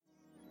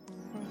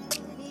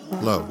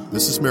Hello,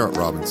 this is Merritt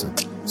Robinson,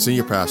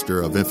 Senior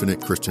Pastor of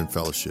Infinite Christian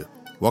Fellowship.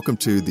 Welcome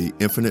to the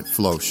Infinite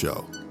Flow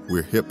Show,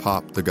 where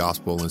hip-hop, the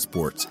gospel, and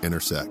sports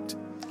intersect.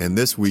 And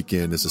this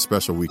weekend is a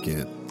special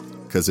weekend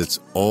because it's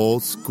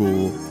old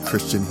school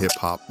Christian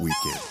hip-hop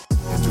weekend.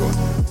 Enjoy.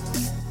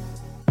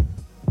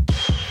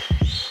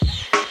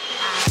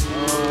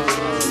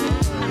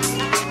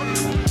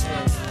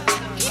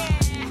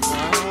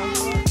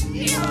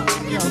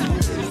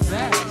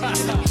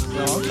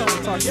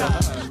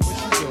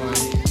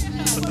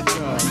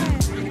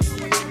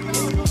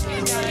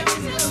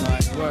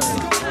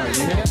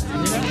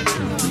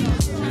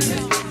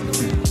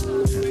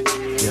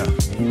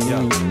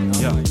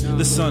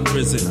 The sun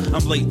risen,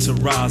 I'm late to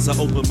rise. I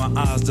open my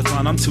eyes to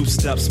find I'm 2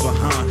 steps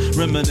behind.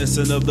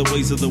 Reminiscent of the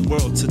ways of the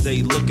world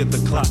today. Look at the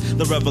clock,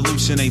 the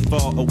revolution ain't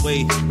far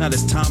away. Now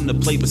it's time to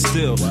play, but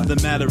still, the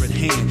matter at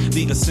hand.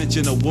 The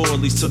ascension of war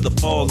leads to the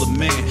fall of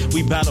man.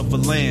 We battle for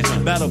land,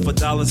 battle for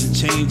dollars and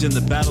change. And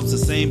the battle's the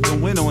same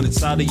going on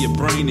inside of your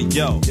brain. And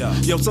yo,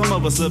 some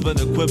of us live an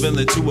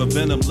equivalent to a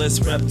venomless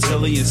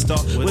reptilian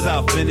start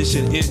without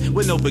finishing end.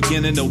 With no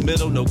beginning, no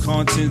middle, no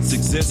contents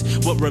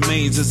exist. What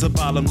remains is a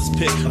bottomless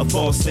pit, a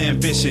false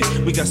ambition.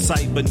 We got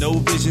sight but no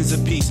visions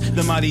of peace.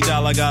 The mighty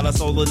dollar got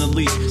us all in the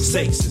leash.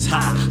 Stakes is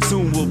high,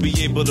 soon we'll be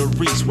able to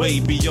reach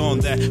way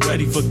beyond that.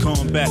 Ready for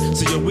combat,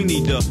 so yo, we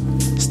need to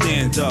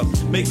stand up,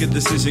 make a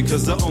decision,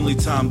 cause the only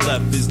time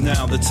left is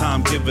now. The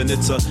time given,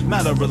 it's a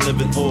matter of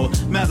living or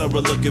matter of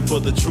looking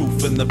for the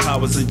truth and the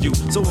powers in you.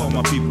 So all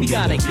my people, we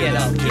gotta get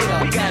up, get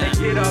up, we gotta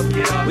get up,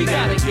 get up, we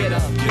gotta get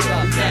up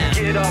now.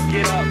 Get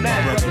up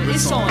now.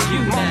 It's on you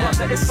now.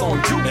 It's on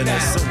you now. And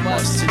there's so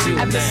much to do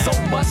now. And there's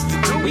so much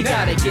to do. We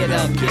gotta get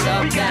up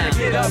now. We gotta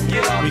get up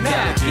now. We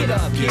gotta get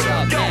up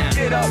now.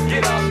 Get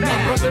up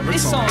now. Brother,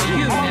 it's on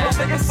you now.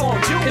 It's on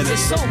you. Cause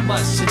there's so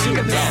much to do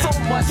now. There's so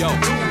much to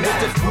do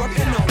now.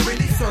 Working on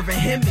really serving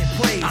him in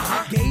praise.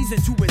 Gaze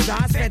into his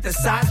eyes,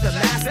 fantasize the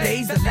last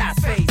days, the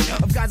last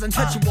phase of God's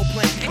untouchable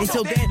plan.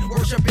 Until then,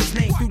 worship his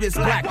name through this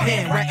black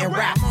pen, writing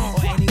rap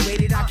or any way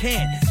that I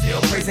can.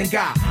 Still praising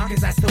God, cause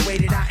that's the way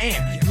that I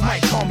am. You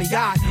might call me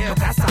God, but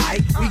that's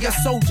alright. We are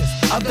soldiers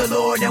of the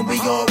Lord and we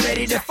all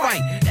ready to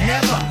fight.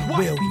 Never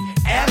will we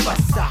ever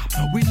stop.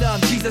 We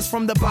love Jesus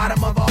from the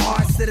bottom of our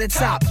hearts to the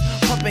top.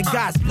 Pumping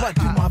God's blood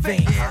through my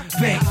veins.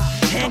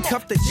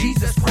 Handcuffed to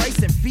Jesus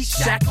Christ and feet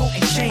shackled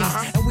and chains.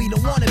 And we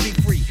don't wanna be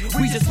free,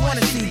 we just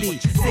wanna see thee,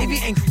 Savior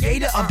and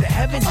creator of the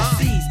heavens and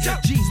seas.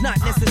 G's not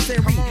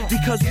necessary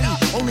because we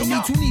only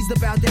need 2 knees to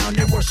bow down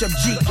and worship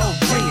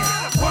G.O.D.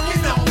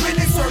 Working on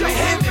really serving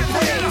him in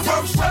praise.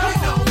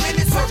 Working on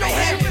really serving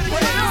him in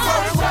praise.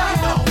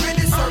 Working on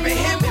really serving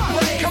him in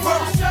praise. Come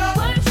on,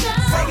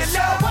 sing it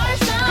loud.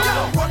 Come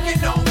on,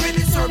 working on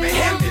really serving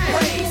him in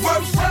praise.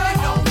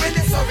 Working on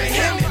really serving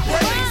him in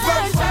praise.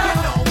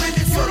 Working on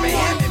really serving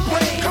him in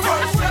praise. Come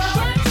on,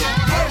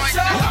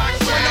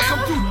 when I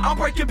come through, I'm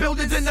breaking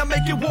buildings and I'm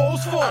making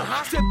walls fall.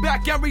 Sit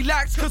back and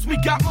relax, cause we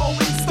got more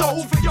in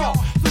store for y'all.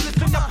 So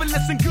listen up and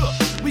listen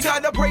good. We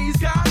gotta praise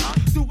God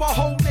through our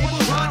whole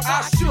neighborhood.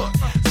 I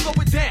should slow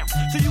it down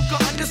so you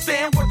can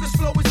understand what this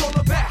flow is all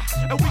about.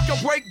 And we can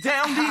break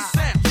down these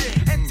sounds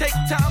and take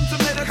time to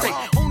meditate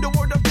on the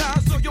word of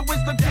God so your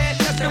wisdom can't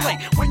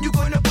escalate. When you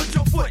gonna put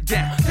your foot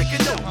down, take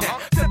a note now.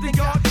 Setting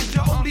God is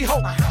your only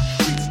hope.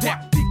 Reach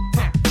down, deep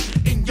down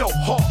in your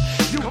heart.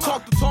 You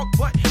talk the talk,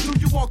 but do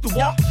you walk the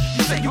walk?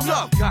 You say you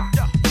love God,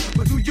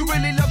 but do you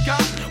really love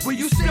God? Will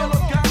you still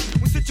love God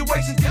when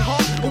situations get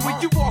hard? Or will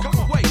you walk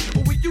away?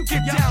 Or will you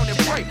get down and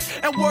pray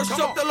and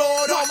worship the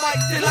Lord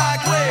Almighty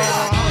like way?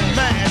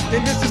 Man,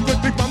 and this is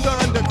strictly from the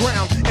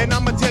underground. And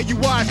I'ma tell you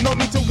why, it's no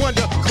need to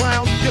wonder,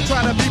 clown. You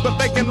try to be, but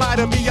they can lie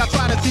to me. I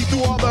try to see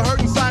through all the hurt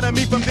inside of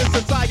me from this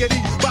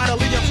society.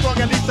 Bodily, I'm strong,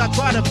 at least I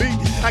try to be.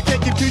 I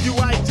can't give to you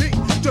ID.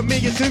 To me,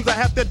 it seems I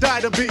have to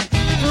die to be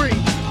free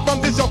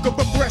from this yoke of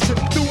oppression.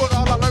 Through it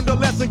all, I learned a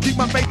lesson, keep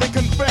my faith in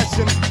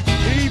confession.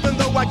 Even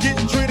though I get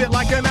treated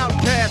like an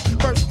outcast,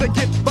 first they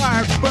get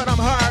fired, but I'm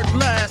hired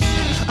last.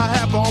 I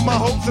have all my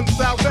hopes in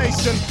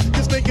salvation.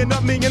 Just thinking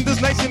of me in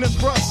this nation is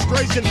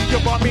frustration. You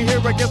brought me here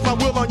against my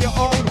will on your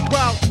own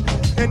route,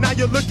 and now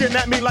you're looking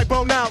at me like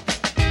bone out.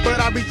 But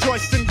I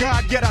rejoice in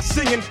God, yet I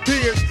sing in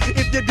tears.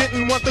 If you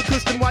didn't want the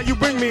Christian, why you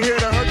bring me here?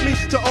 To hurt me,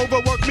 to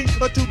overwork me,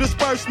 or to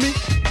disperse me?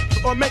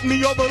 Or make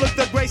me overlook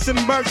the grace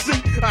and mercy?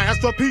 I ask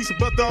for peace,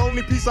 but the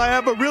only peace I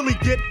ever really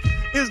get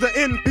is the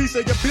end piece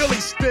of your Billy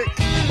stick.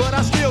 But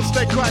I still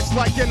stay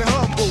Christ-like and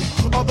humble,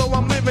 although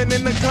I'm living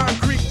in the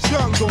concrete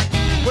jungle,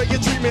 where you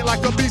treat me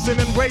like a beast and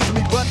then raise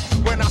me. But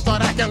when I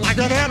start acting like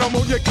an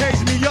animal, you cage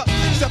me up.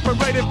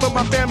 Separated from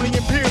my family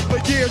and peers for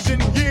years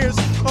and years.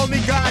 Only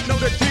God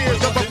knows the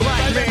tears of a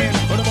black man.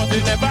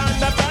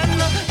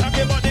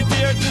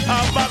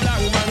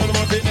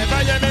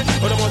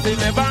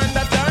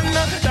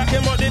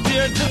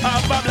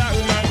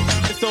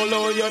 So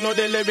low, you know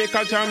the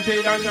lyrical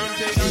champion.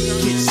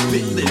 Get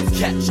spit, live,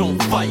 catch on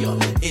fire.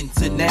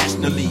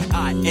 Internationally,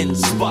 I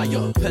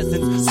inspire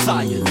peasants,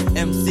 sires,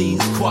 MCs,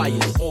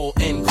 choirs, all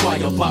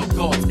inquire about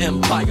God's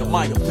empire.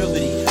 My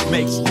ability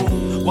makes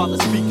room while the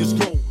speakers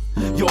grow.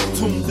 You're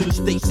tuned to the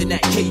station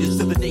that caters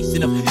to the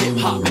nation of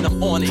hip-hop, and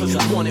I'm on it, cause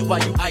I want it.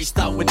 While you iced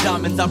out with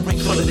diamonds, I bring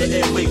color to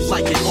airwaves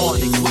like an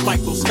onyx. With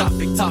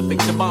microscopic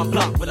topics, your mind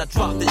blocked when I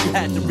dropped it. You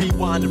had to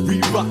rewind and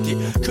re-rock it.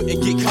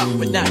 Couldn't get caught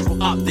with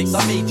natural optics.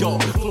 I made y'all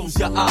close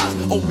your eyes,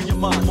 open your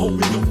mind,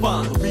 hoping you'll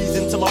find the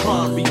reason to my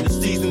rhyme. Read the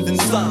seasons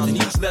and signs, and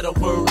each letter,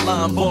 word,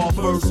 line, bar,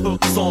 verse,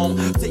 hook, song.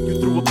 Take you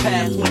through a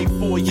path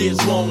 24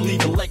 years long,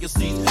 leaving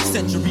legacies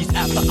centuries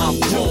after I'm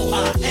gone.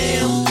 I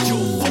am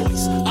your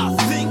voice, I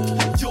think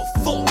your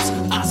thoughts,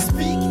 I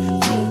speak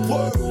your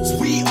words.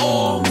 We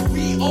all.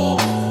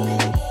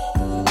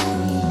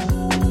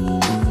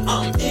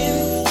 I'm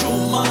in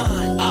your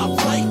mind, I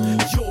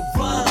write your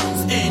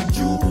rhymes, and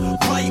you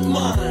write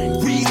mine.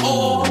 We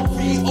all.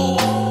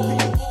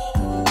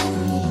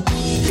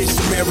 It's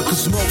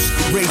America's most.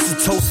 Raise a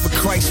toast for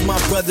Christ, my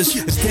brothers.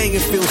 It's dang,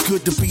 it feels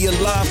good to be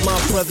alive, my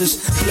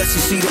brothers. Blessed to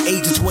see the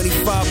age of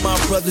 25, my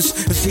brothers.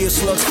 It's here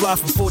slugs fly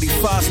from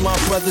 45s, my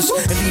brothers.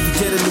 And leave you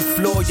dead on the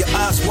floor, your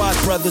eyes wide,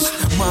 brothers.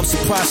 Mom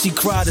surprised she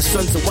cried, the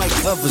sons of white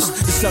covers.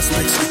 The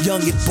suspects,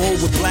 young and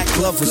bold with black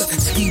lovers.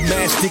 Ski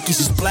mask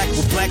dickies is black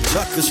with black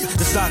chuckers.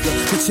 The saga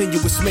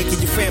continuous, making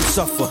your fam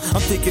suffer.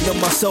 I'm thinking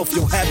of myself,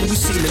 yo, haven't we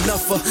seen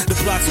enough of? The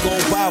block's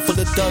going wild for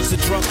the thugs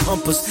and drunk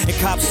pumpers. And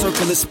cops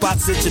circling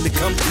spots itching to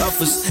come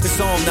covers. It's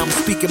on, now I'm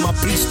speaking my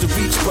peace to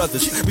reach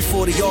brothers.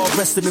 Before they all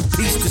rested in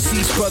peace,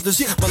 deceased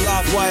brothers. My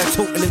live wire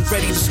toting and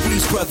ready to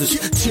squeeze brothers.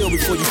 Chill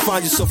before you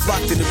find yourself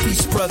locked in the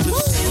peace brothers.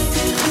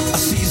 I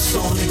see you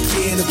song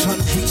again. I'm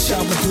trying to reach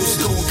out my dudes.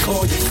 Go and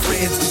call your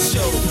friends.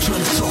 Yo, I'm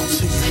trying to talk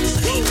to you.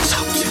 I need to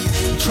talk to you.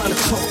 I'm trying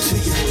to talk to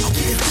you. I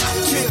can't talk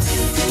to you.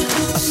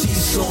 I see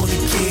you song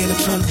again. I'm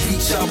trying to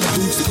reach out my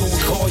dudes. Go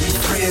and call your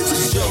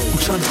friends. Yo, I'm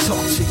trying to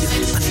talk to you.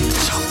 I need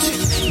to talk to you.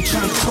 I'm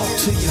trying to talk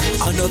to you.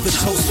 Another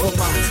toast for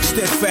my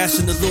steadfast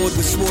in the Lord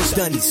with swords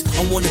dunnies.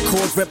 I'm on the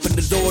court repping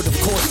the Lord, of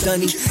course,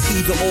 dunny.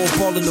 Either all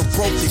ballin' or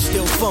broke, they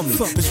still for me.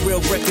 It's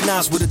real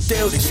recognized with a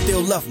deal, they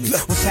still love me.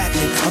 What's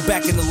happening? I'm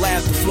back in the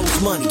lab, the flow's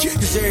money.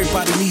 Cause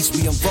everybody needs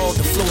me, I'm raw,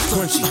 the flow's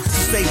crunchy.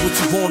 To say what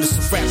you want is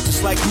a rap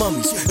just like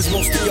mummies. Cause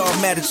most of y'all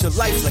mad at your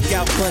life like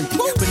Al Bundy.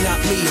 But not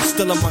me, I'm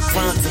still on my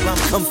grind till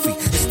I'm comfy.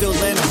 And still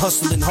land, I'm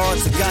hustling hard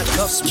till God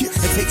cuffs me.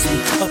 It takes me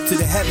up to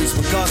the heavens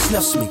when God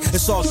snuffs me.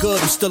 It's all good,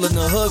 I'm still in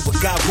the hood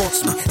where God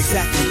wants me.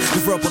 Exactly,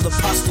 the verbal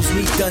apostles,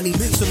 me dunny.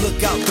 So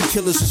look out, the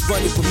killers is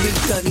running with me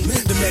dunny.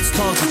 The next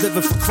tongues is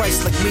living for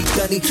Christ like me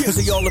dunny. Cause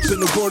they all up in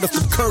the word of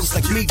the curves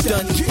like me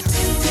dunny.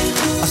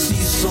 I see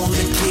you song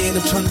again,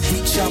 I'm trying to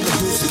reach out my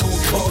dudes. Go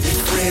and call your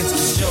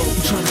friends. Yo,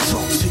 I'm trying to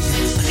talk to you.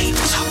 I need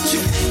to talk to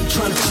you. I'm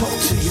trying to talk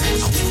to you.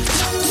 I want to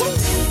talk to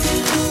you.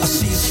 I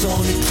see you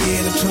song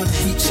again, I'm trying to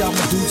reach out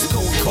my dudes. Go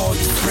and call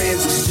your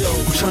friends. Yo,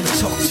 I'm trying to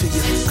talk to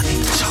you. I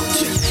need to talk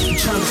to you. I'm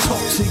trying to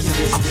talk to you.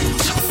 I want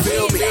to talk to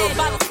you. Led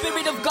by the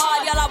spirit of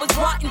God, y'all, I was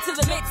brought into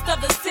the midst of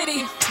the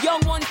city.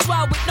 Young ones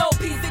swell with no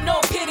peace and no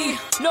pity.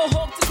 No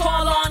hope to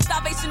call on,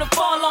 salvation to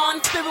fall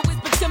on. Spirit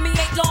whispered to me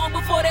ain't long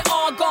before they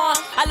all gone.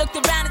 I looked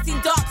around and seen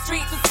dark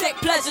streets with sick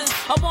pleasures.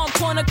 A one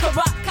corner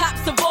corrupt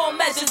cops of all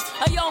measures.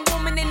 A young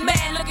woman and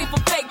man looking for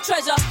fake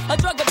treasure. A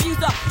drug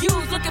abuser,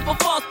 youth looking for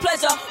false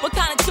pleasure. What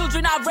kind of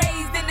children I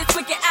raised in this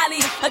wicked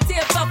alley? A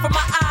tear fell from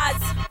my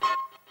eyes.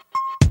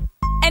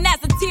 And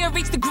as the tear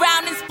reached the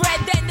ground and spread,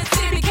 then the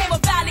city became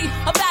a valley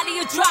of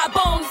dry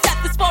bones.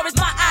 That's as far as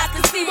my eyes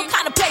can see. What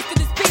kind of place could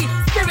this be?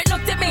 Spirit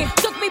looked at me,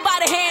 took me by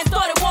the hand,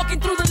 started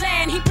walking through the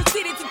land. He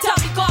proceeded to tell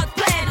me God's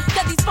plan,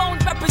 that these bones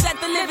represent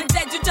the living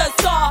dead you just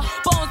saw.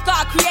 Bones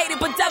God created,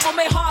 but devil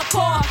made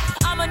hardcore.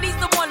 I'ma need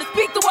someone to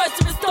speak the words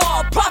to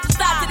restore.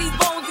 Prophesy to these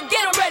bones and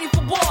get them ready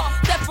for war.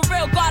 That for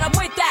real, God, I'm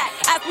with that.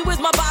 Ask me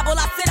where's my Bible,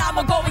 I said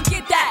I'ma go and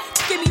get that.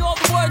 Give me all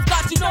the words,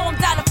 God, you know I'm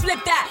down to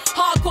flip that.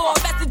 Hardcore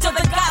message of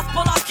the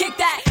gospel, I'll kick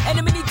that.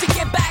 Enemy need to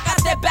get back, I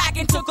stepped back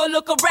and took a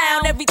look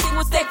around. Everything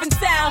was safe and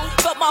sound.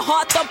 Felt my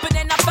heart thumping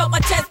and I felt my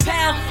chest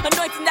pound.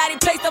 Anointing that he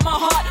placed on my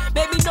heart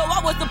made me know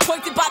I was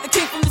appointed by the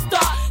king from the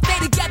start. Stay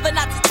together,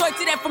 not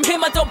disjointed, and from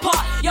him I don't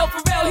part. Yo,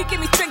 for real, he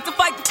give me strength to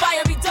fight the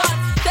fiery darts.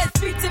 Then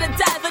speak to the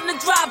death and the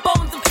dry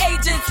bones of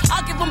ages.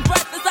 I'll give them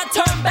breath as I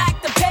turn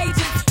back the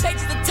pages.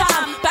 Pages of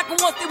time, back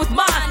when once it was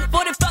mine.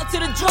 Before they fell to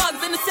the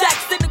drugs and the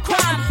sex and the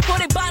crime. Before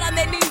they bowed on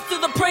their knees to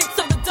the prince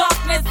of the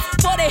darkness.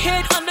 Before they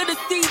hid under the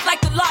seas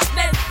like the Loch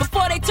Ness.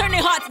 Before they turned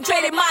their hearts and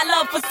traded my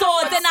love for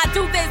swords. And I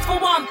do this for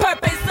one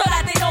purpose, so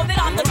that they know that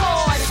I'm the Lord.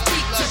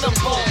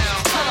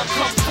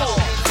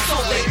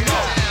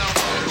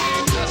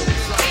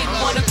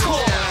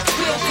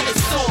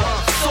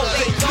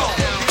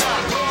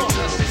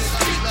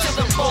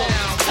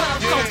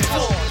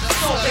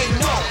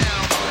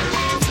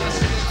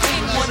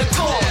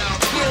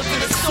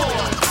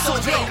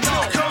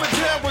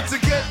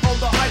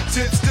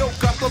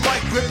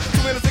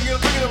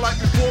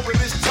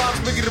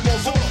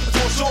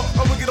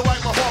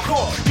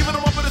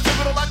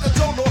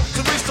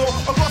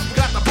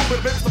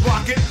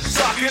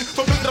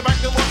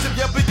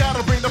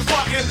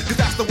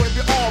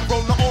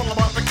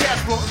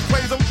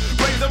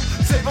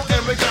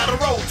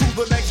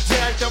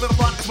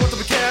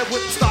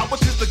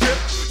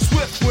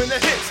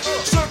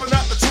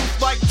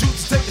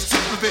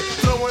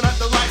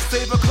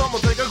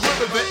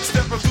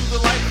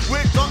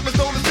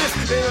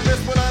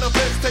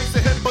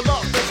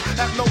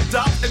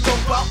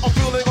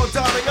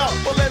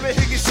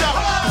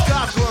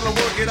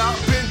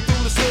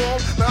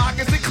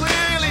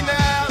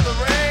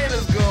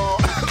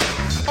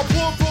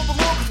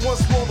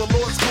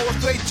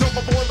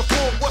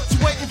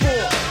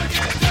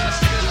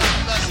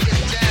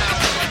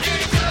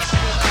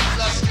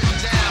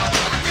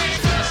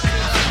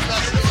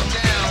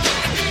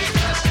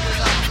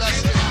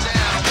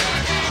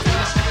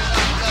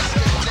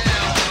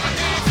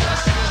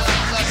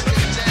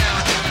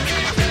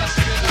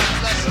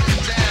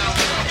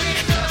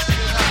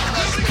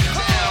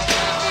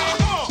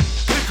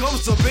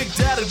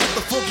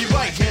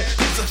 backhand.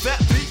 He's a fat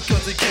beat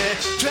cause he can.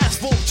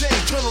 Transform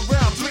change, turn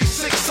around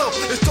 360.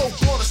 It's dope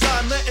on the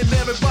side, letting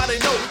everybody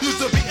know. Used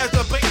to be at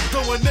the bait,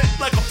 throwing it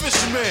like a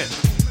fisherman.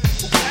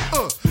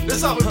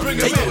 That's how we bring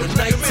it in. At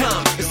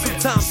nighttime, it's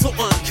sometimes so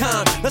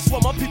unkind. That's why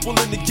my people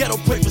in the ghetto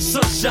pray for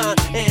sunshine.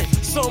 And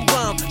some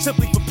rhyme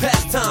simply for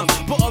pastime,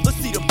 but others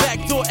see the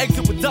back door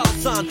exit with dollar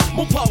sign.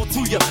 More power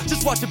to ya,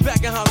 just watch it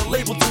back and how the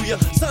label to ya.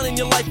 Signing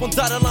your life on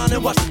dotted line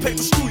and watch the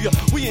paper screw ya.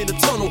 We in the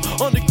tunnel,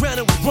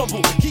 underground and we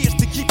rumble. Key is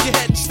to keep your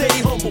head and stay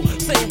humble.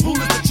 Same rule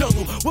as the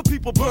jungle, where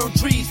people burn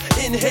trees,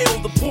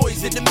 inhale the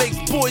poison. It makes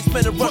boys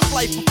men to rush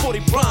life before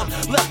they prime.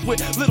 Left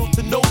with little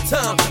to no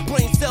time,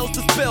 brain cells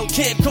dispelled,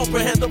 can't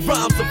comprehend the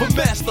rhymes of a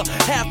master.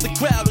 Half the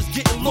crowd is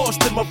getting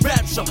lost in my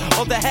rapture,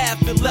 other half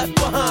been left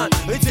behind.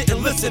 They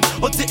didn't listen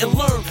or didn't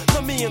learn.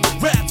 Let me in the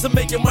rap to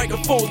make your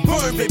microphones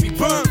burn, baby,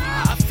 burn.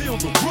 I feel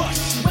the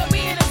rush. When we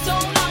in the zone,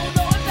 I don't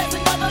know if there's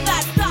another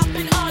that's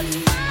stopping us.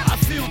 I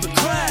feel the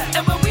crowd.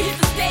 And when we hit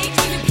the stage,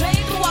 we be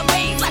playing through our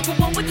veins like a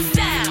one with the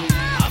sound.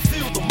 I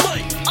feel the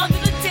mic. Under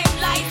the dim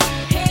lights,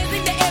 hands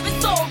in the air,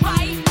 it's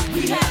alright.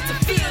 We had to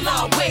feel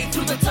our way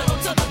through the tunnel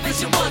till the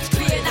vision was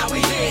clear. Now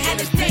we're here and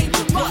it's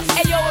dangerous.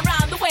 Hey yo,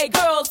 around the way,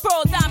 girls,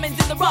 pearl diamonds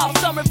in the rough.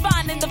 Some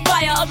refined in the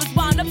fire, others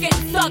wound up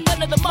getting stuck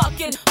under the muck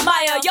and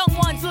mire. Young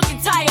ones looking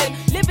tired,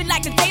 living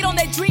like a date on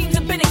their dreams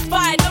have been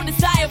expired. No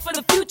desire for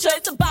the future,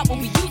 it's about what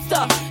we used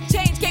to.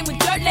 Change came with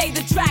dirt, laid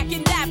the track,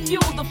 and that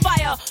fueled the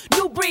fire.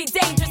 New breed,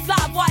 dangerous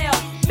live wire,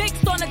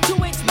 mixed on a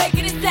 2-inch,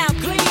 making it sound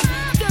clean.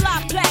 Still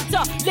I plan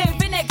to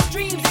live in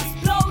extremes,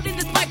 explode in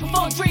this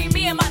microphone dream.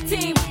 Me and my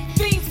team,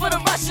 fiends for the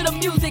rush of the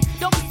music.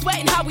 Don't be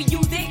sweating how we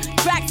use it.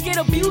 Tracks get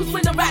abused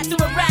when the rats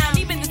are around.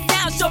 Even the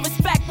sound show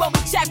respect when we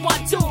check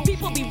 1, 2.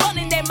 People be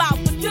running their mouth,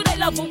 but still they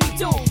love what we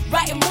do.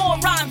 Writing more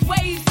rhymes,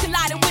 waves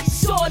colliding with the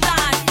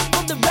shoreline.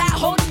 From the rat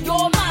holding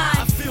your mind.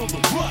 I feel the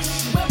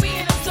rush. When we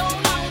in the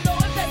zone, I don't know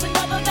if there's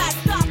another that's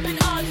stopping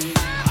us.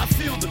 I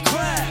feel the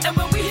crowd. And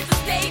when we hit the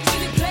stage,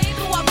 we be playing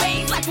through our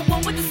veins like a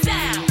one with the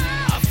sound.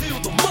 I feel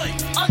the mic.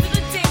 Under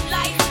the dim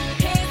lights,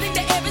 hands in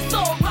the air, it's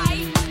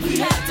alright. We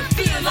had to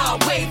feel our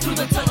way through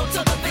the tunnel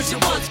till the vision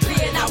was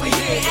clear. Now we're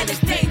here and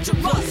it's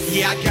dangerous.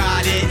 Yeah, I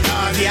got it.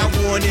 Yeah, I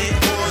want it.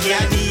 Yeah,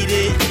 I need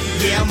it.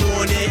 Yeah, I'm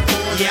on it.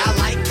 Yeah, I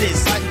like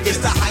this. It's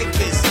the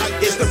hypest.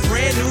 It's the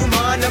brand new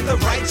mind of the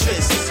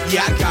righteous.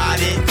 Yeah, I got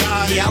it.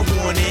 Yeah, I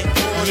want it.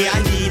 Yeah, I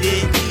need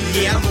it.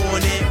 Yeah, I'm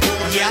on it.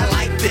 Yeah, I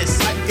like this.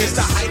 It's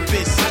the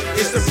hypest.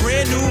 It's the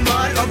brand new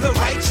mind of the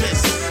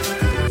righteous.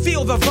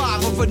 Feel the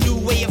vibe of a new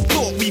way of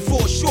thought. We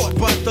fall short,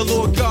 but the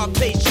Lord God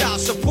pays child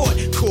support.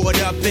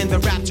 Caught up in the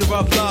rapture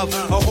of love.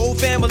 A whole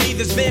family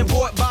that's been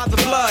bought by the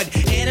blood.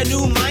 And a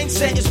new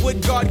mindset is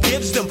what God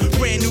gives them.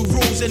 Brand new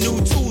rules and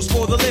new tools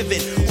for the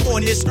living.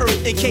 On this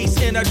earth,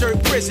 encased in a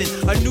dirt prison.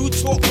 A new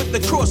talk with the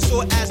cross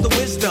sought as the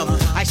wisdom.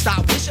 I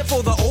stopped wishing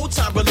for the old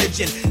time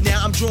religion.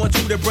 Now I'm drawn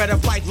to the bread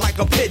of life like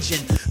a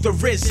pigeon. The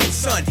risen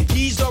son,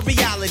 he's the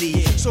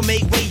reality. So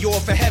make way,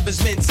 y'all, for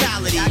heaven's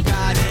mentality. I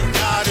got it.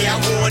 Yeah, I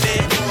want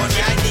it.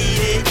 Yeah, I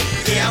need it.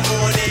 Yeah, I'm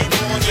on it.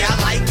 Yeah, I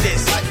like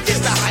this. It's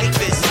the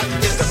hypest.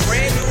 It's the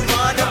brand new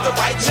mind of the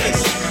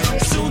righteous.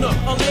 Sooner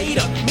or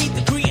later, meet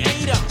the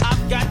creator.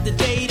 I've got the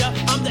data.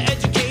 I'm the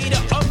educator,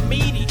 a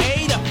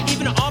mediator,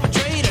 even an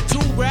arbitrator. To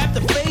rap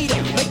the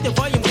fader, make the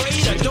volume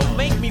greater. Don't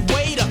make me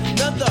wait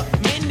another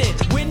minute.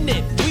 Win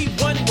it, we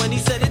won when he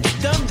said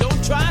it's done.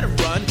 Don't try to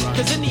run,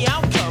 cause in the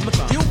outcome,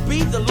 you'll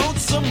be the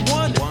lonesome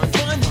one.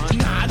 Fun,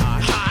 not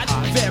hot,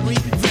 very,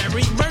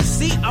 very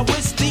mercy. I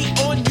wish thee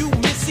on you,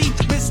 Missy.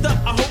 Mister,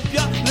 I hope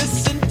you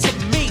listen to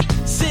me.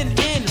 Sin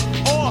in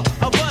all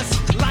of us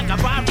like a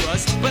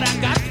virus, but I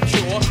got the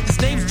cure. His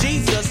name's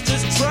Jesus,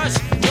 just trust,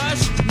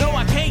 rush. No,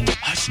 I can't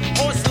hush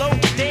or slow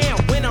down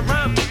when I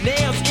rhyme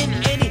nails in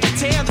any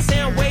town. The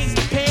sound waves,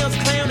 pounds,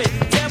 clowning,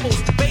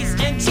 devils, bass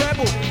and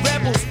treble,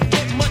 rebels,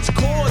 get much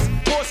cause,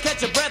 force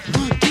catch a breath.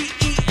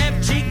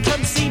 D-E-F-G,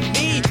 come see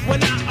me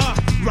when I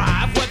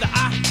arrive, whether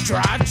I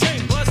drive,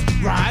 train, bus,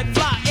 ride,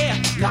 fly, air,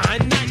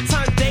 line,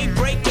 nighttime,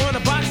 daybreak on a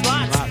box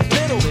lots,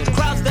 little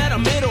crowds that are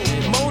middle,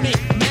 moaning,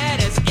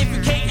 matters. If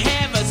you can't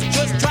have us,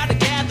 just try to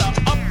gather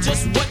up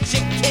just what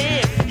you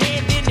can.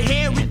 Hand in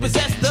hand, we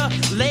possess the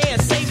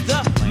land, save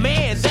the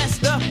man, that's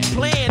the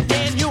plan.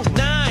 Daniel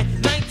 9,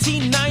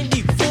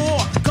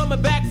 1994,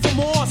 coming back for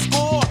more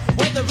score,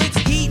 whether it's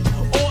heat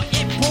or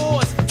it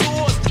pours.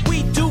 Tours,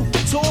 we do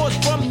tours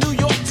from New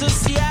York to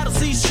Seattle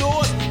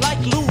seashores, like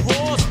Lou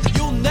Rawls.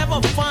 You'll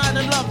never find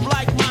a love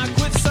like mine.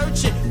 Quit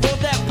searching for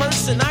that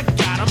person. I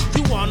got him,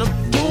 you want him,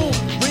 boom,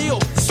 real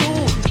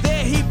soon.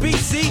 There he be,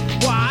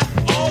 CYOSUPGRABTHEMICANDRIB.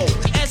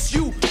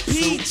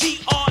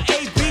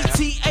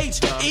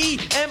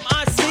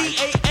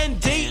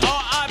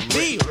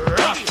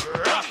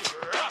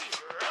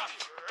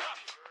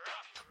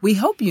 We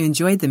hope you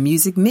enjoyed the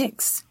music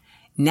mix.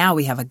 Now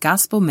we have a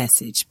gospel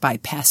message by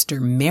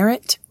Pastor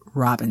Merritt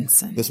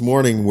Robinson. This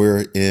morning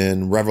we're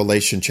in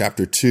Revelation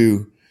chapter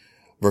 2,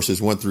 verses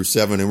 1 through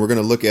 7, and we're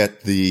going to look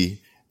at the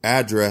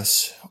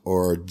address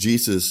or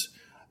Jesus'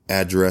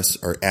 address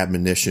or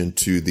admonition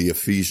to the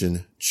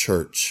Ephesian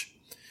church.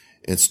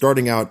 And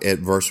starting out at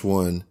verse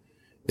 1,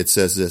 it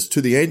says this,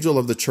 to the angel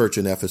of the church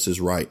in Ephesus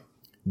write,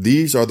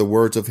 these are the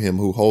words of him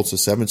who holds the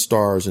 7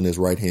 stars in his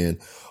right hand,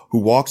 who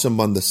walks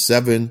among the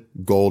 7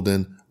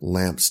 golden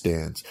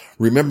lampstands.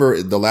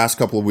 Remember the last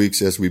couple of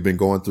weeks as we've been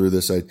going through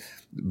this, I've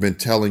been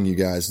telling you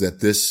guys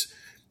that this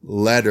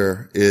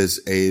letter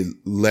is a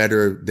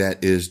letter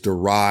that is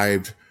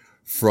derived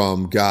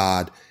from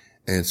God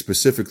and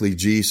specifically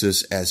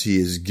Jesus as he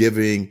is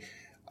giving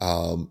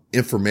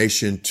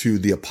information to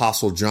the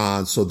Apostle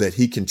John so that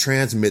he can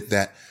transmit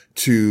that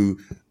to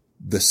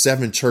the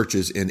 7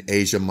 churches in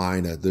Asia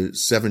Minor. The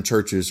 7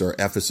 churches are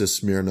Ephesus,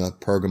 Smyrna,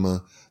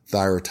 Pergama,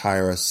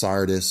 Thyatira,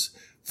 Sardis,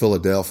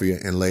 Philadelphia,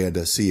 and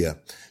Laodicea.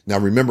 Now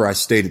remember I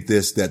stated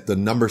this, that the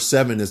number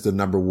 7 is the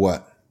number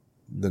what?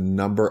 The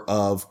number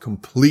of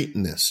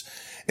completeness.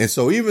 And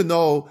so even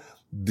though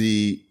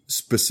the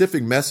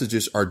specific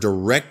messages are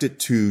directed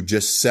to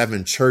just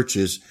 7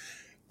 churches,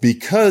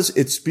 because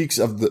it speaks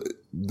of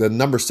the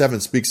number 7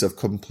 speaks of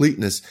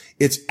completeness,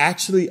 it's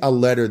actually a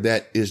letter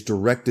that is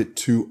directed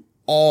to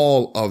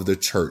all of the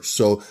church.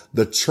 So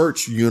the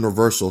church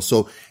universal.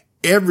 So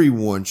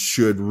everyone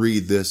should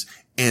read this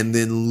and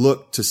then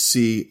look to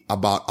see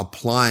about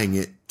applying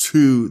it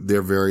to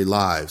their very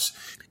lives.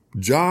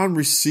 John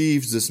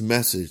receives this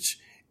message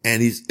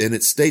and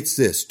it states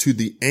this, to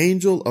the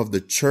angel of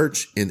the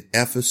church in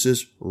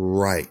Ephesus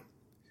write.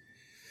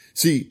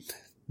 See,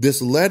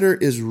 this letter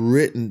is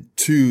written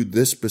to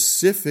this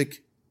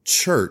specific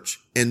church.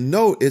 And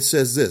note, it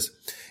says this,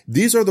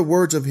 these are the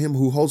words of him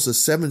who holds the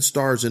 7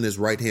 stars in his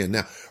right hand.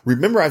 Now,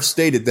 remember I've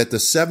stated that the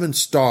 7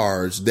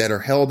 stars that are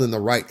held in the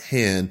right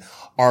hand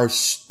are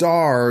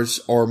stars,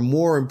 or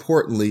more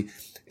importantly,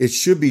 it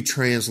should be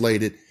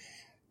translated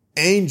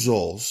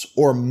angels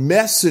or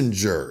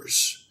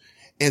messengers.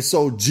 And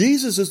so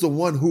Jesus is the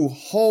one who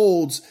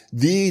holds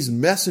these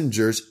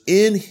messengers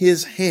in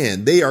his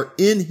hand. They are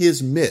in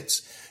his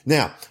midst.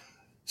 Now,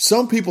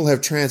 some people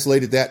have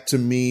translated that to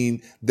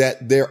mean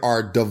that there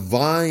are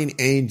divine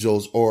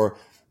angels, or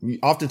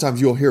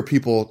oftentimes you'll hear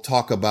people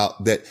talk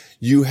about that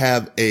you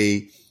have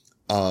a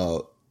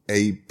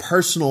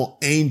personal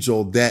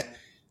angel that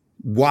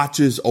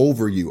watches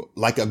over you,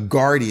 like a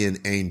guardian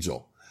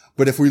angel.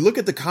 But if we look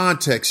at the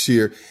context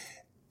here,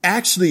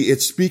 actually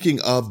it's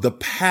speaking of the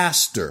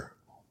pastor,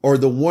 or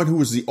the one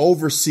who is the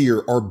overseer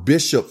or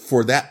bishop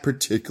for that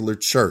particular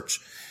church.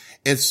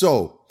 And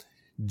so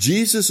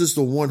Jesus is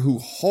the one who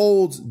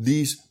holds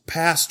these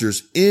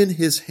pastors in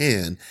his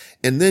hand.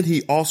 And then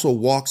he also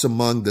walks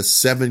among the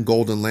 7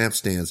 golden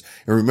lampstands.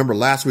 And remember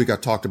last week I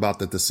talked about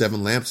that the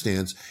 7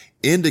 lampstands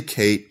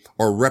indicate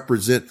or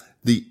represent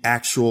the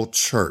actual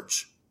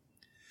church.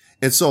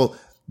 And so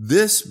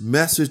this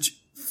message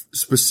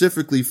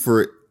specifically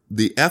for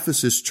the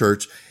Ephesus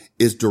church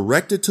is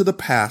directed to the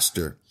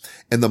pastor,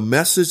 and the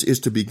message is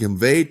to be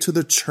conveyed to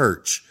the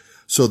church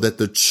so that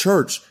the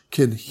church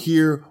can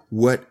hear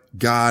what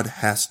God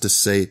has to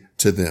say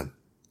to them.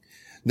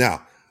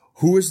 Now,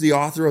 who is the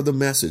author of the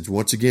message?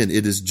 Once again,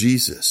 it is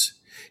Jesus.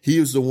 He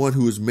is the one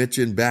who is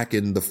mentioned back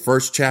in the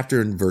first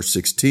chapter in verse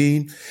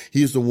 16.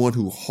 He is the one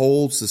who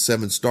holds the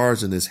 7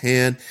 stars in his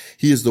hand.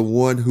 He is the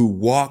one who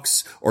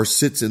walks or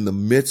sits in the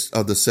midst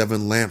of the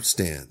 7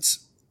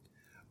 lampstands.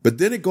 But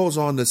then it goes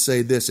on to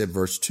say this at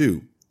verse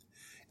 2.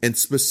 And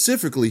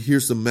specifically,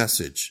 here's the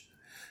message.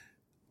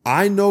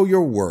 I know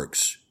your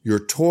works, your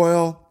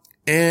toil,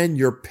 and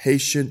your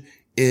patient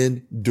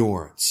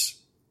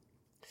endurance.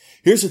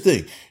 Here's the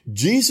thing.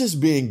 Jesus,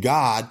 being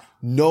God,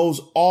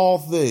 knows all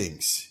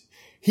things.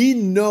 He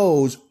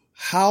knows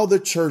how the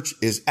church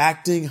is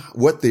acting,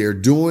 what they are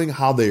doing,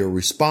 how they are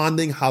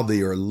responding, how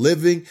they are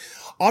living.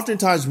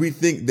 Oftentimes we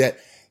think that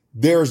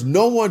there's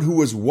no one who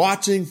is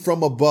watching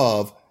from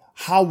above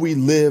how we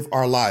live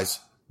our lives,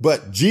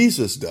 but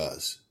Jesus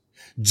does.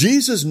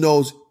 Jesus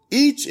knows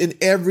each and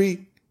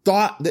every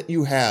thought that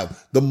you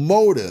have, the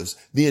motives,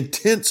 the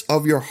intents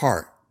of your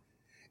heart.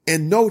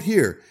 And note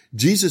here,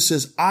 Jesus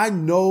says, I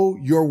know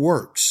your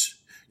works,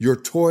 your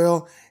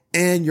toil,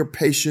 and your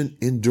patient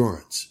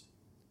endurance.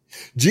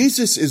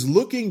 Jesus is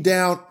looking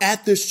down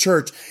at this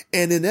church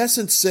and in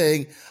essence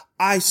saying,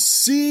 I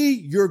see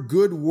your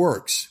good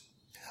works.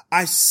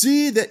 I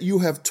see that you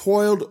have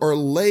toiled or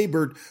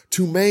labored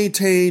to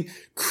maintain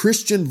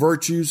Christian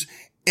virtues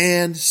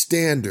and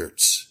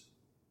standards.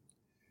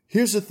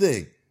 Here's the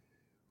thing.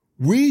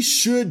 We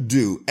should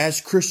do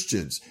as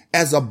Christians,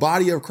 as a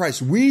body of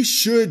Christ, we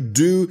should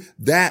do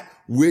that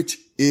which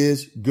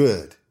is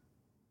good.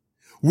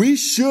 We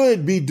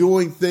should be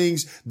doing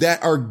things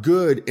that are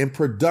good and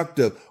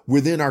productive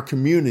within our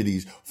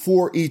communities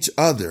for each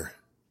other.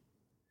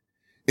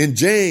 In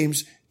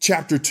James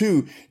chapter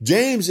 2,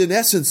 James in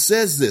essence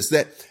says this,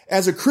 that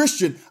as a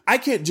Christian, I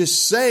can't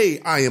just say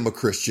I am a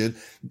Christian.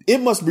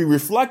 It must be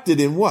reflected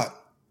in what?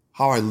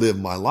 How I live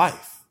my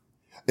life.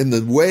 In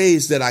the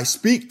ways that I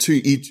speak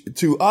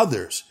to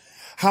others,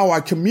 how I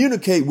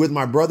communicate with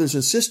my brothers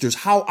and sisters,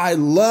 how I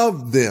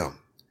love them.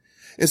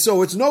 And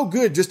so it's no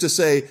good just to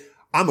say,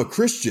 I'm a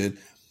Christian.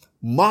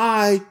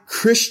 My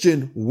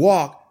Christian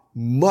walk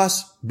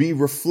must be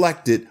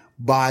reflected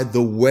by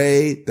the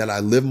way that I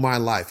live my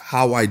life,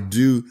 how I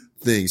do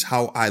things,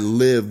 how I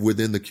live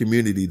within the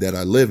community that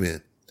I live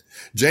in.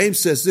 James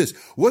says this,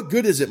 what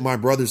good is it, my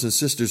brothers and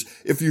sisters,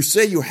 if you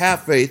say you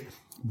have faith,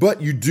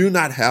 but you do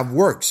not have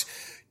works?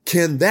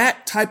 Can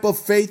that type of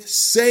faith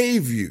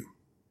save you?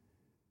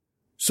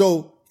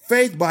 So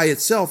faith by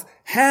itself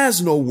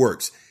has no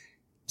works.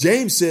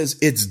 James says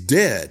it's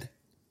dead,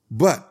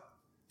 but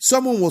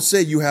someone will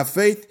say you have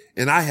faith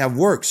and I have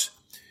works.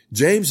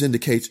 James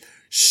indicates,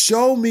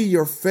 show me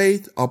your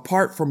faith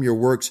apart from your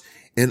works,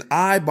 and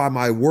I by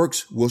my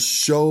works will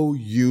show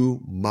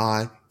you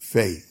my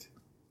faith.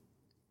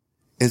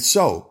 And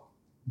so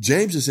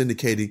James is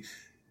indicating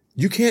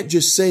you can't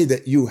just say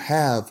that you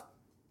have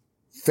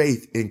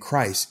faith in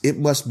Christ. It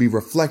must be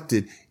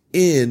reflected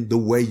in the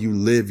way you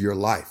live your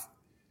life.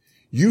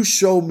 You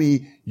show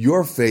me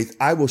your faith,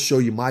 I will show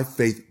you my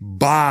faith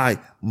by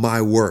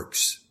my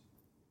works.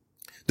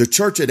 The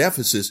church at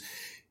Ephesus,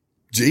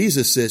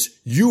 Jesus says,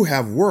 you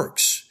have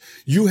works.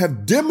 You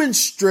have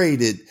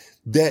demonstrated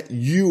that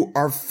you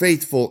are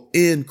faithful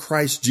in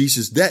Christ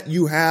Jesus, that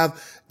you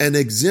have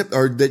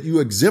that you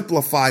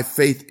exemplify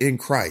faith in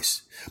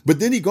Christ. But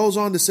then he goes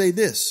on to say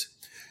this,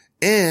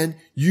 and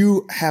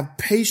you have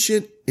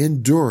patient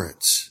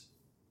endurance.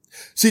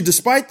 See,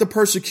 despite the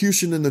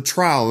persecution and the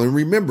trial, and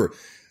remember,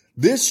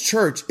 this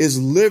church is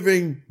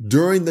living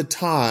during the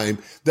time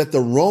that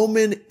the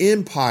Roman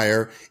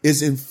Empire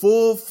is in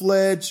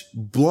full-fledged,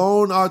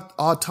 blown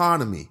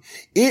autonomy.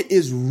 It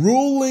is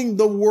ruling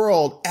the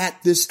world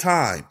at this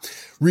time.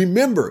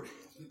 Remember,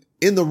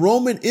 in the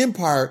Roman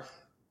Empire,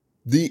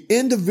 the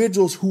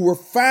individuals who were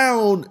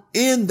found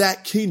in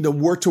that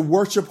kingdom were to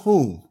worship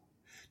whom?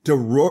 To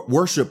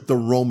worship the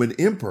Roman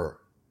emperor.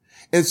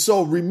 And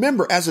so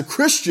remember, as a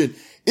Christian,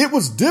 it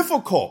was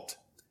difficult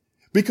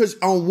because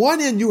on one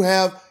end you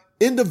have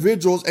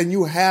individuals and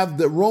you have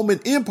the Roman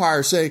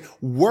Empire saying,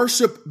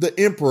 worship the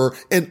emperor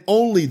and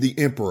only the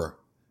emperor.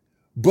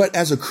 But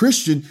as a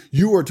Christian,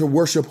 you are to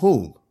worship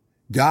whom?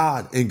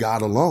 God and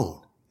God alone.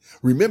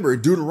 Remember,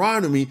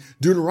 Deuteronomy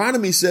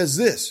says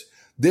this,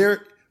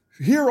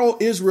 Hear, O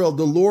Israel,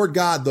 the Lord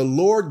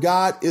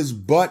God is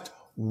but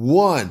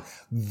one.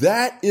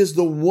 That is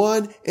the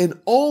one and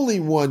only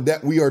one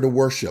that we are to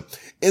worship.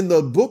 In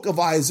the book of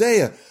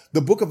Isaiah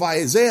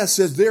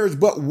says there is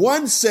but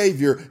one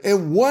Savior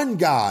and one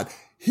God.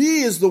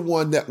 He is the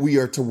one that we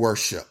are to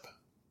worship.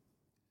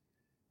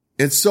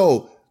 And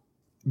so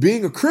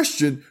being a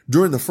Christian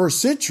during the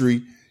first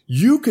century,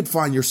 you could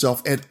find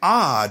yourself at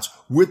odds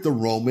with the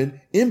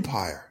Roman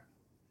Empire.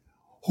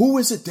 Who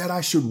is it that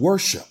I should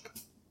worship?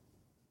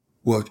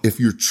 Well, if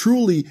you're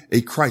truly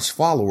a Christ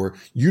follower,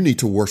 you need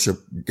to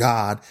worship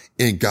God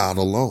and God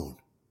alone.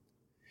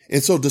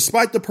 And so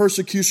despite the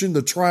persecution,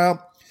 the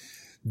trial,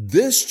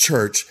 this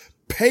church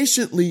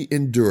patiently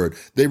endured.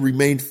 They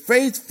remained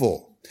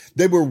faithful.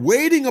 They were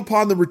waiting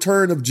upon the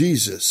return of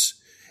Jesus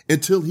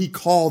until he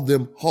called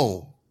them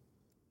home.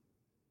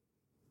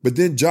 But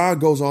then John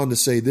goes on to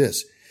say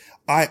this,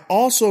 I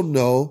also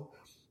know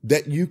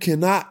that you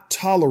cannot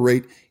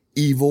tolerate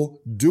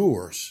evil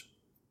doers.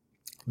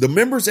 The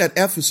members at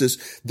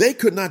Ephesus, they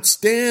could not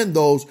stand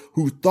those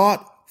who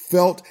thought,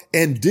 felt,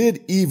 and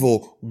did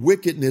evil,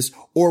 wickedness,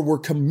 or were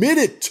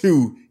committed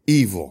to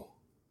evil.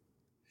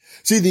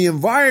 See, the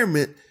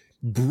environment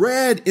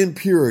bred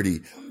impurity,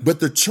 but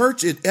the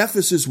church at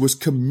Ephesus was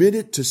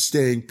committed to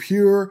staying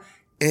pure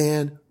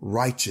and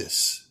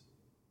righteous.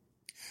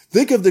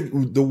 Think of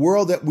the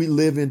world that we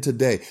live in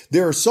today.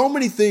 There are so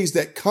many things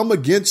that come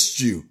against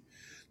you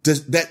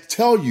that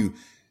tell you,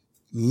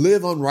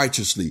 live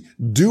unrighteously,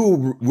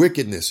 do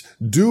wickedness,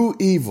 do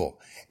evil.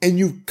 And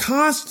you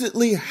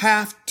constantly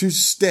have to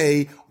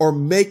stay or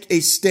make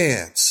a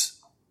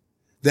stance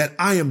that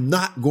I am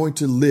not going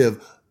to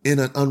live in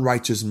an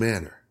unrighteous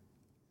manner.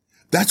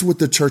 That's what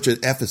the church at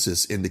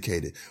Ephesus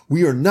indicated.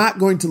 We are not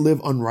going to live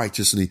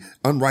unrighteously,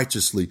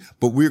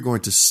 but we're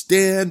going to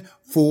stand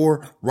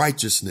for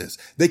righteousness.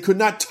 They could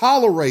not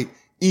tolerate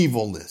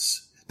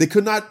evilness. They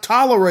could not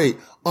tolerate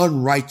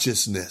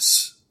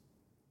unrighteousness.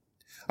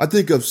 I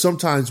think of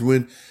sometimes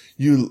when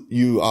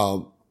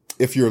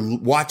if you're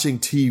watching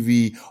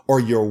TV or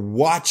you're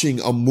watching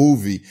a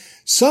movie,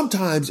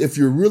 sometimes if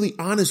you're really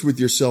honest with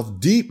yourself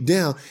deep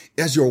down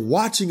as you're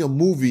watching a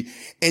movie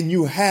and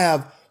you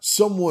have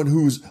someone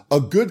who's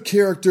a good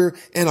character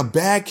and a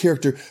bad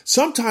character,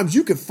 sometimes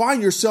you can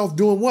find yourself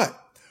doing what?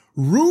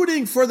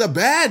 Rooting for the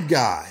bad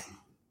guy.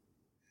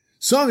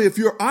 If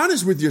you're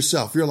honest with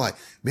yourself, you're like,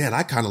 man,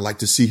 I kind of like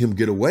to see him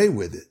get away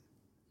with it.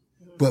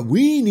 But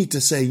we need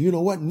to say, you know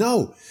what?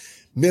 No,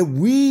 may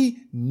we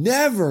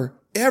never,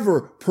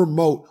 ever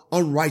promote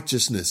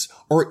unrighteousness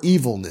or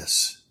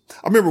evilness.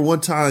 I remember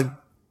one time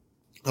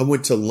I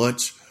went to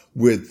lunch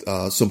with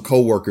some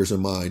coworkers of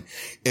mine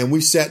and we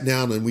sat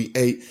down and we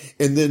ate.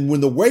 And then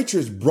when the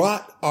waitress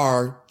brought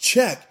our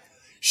check,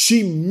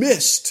 she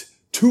missed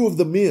 2 of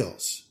the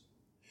meals.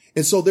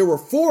 And so there were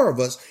 4 of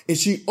us and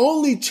she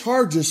only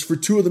charged us for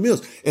 2 of the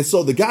meals. And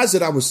so the guys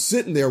that I was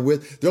sitting there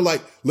with, they're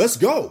like, let's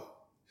go.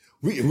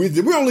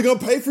 We're only going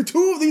to pay for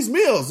 2 of these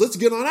meals. Let's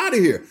get on out of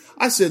here.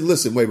 I said,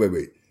 listen,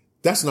 wait.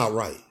 That's not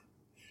right.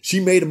 she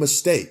made a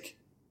mistake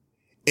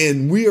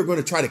and we are going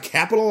to try to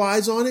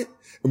capitalize on it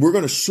and we're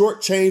going to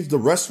shortchange the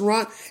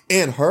restaurant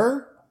and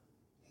her.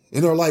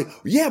 And they're like,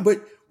 yeah,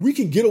 but we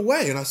can get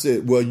away. And I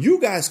said, well,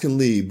 you guys can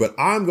leave, but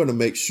I'm going to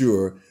make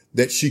sure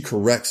that she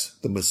corrects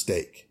the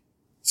mistake.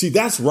 See,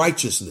 that's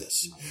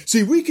righteousness.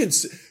 See,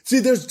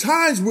 there's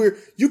times where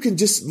you can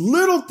just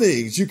little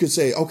things. You can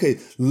say, okay,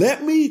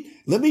 let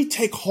me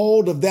take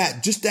hold of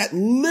that, just that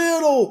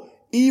little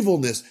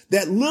evilness,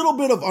 that little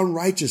bit of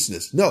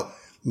unrighteousness. No,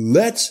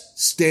 let's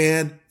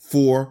stand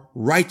for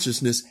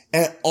righteousness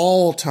at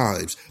all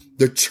times.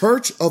 The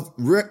church of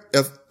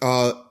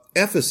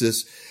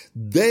Ephesus,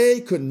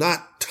 they could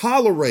not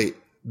tolerate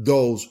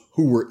those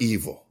who were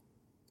evil.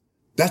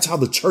 That's how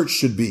the church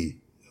should be.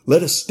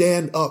 Let us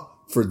stand up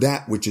for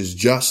that which is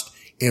just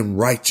and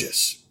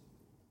righteous.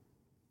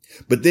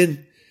 But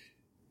then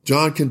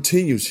John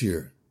continues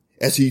here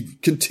as he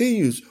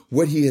continues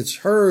what he has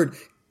heard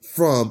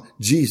from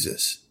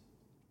Jesus.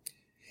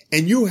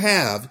 And you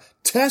have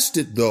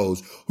tested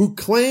those who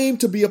claim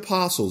to be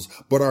apostles,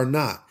 but are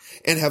not,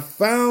 and have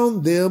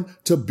found them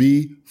to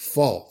be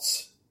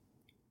false.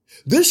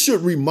 This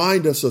should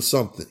remind us of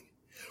something.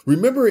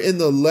 Remember in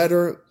the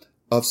letter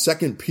of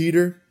 2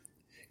 Peter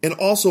and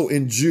also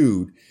in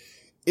Jude,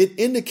 it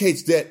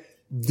indicates that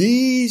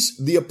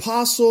the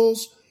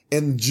apostles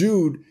and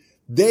Jude,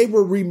 they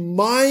were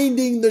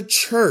reminding the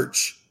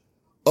church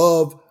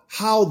of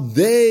how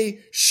they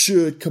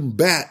should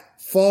combat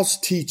false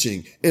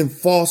teaching and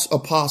false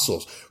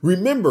apostles.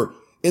 Remember,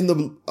 in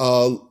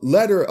the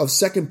letter of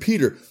 2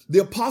 Peter, the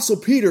apostle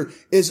Peter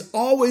is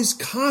always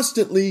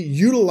constantly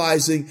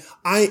utilizing,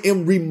 I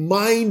am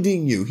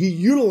reminding you. He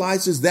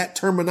utilizes that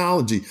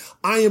terminology.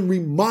 I am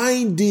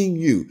reminding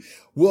you.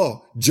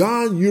 Well,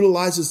 John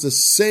utilizes the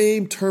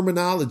same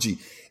terminology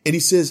and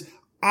he says,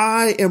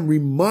 I am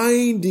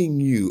reminding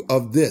you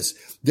of this,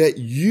 that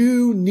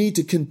you need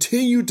to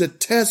continue to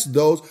test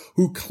those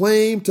who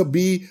claim to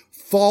be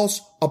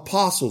false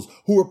apostles,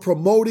 who are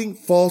promoting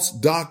false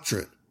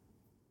doctrine.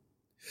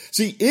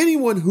 See,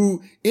 anyone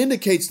who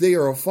indicates they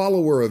are a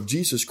follower of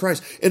Jesus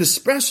Christ, and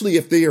especially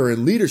if they are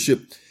in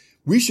leadership,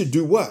 we should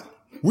do what?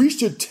 We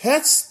should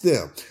test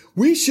them.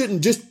 We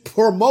shouldn't just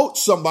promote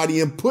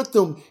somebody and put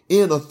them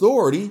in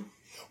authority.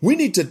 We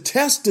need to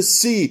test to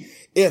see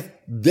if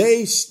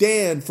they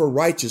stand for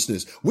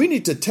righteousness. We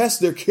need to test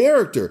their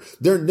character,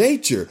 their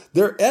nature,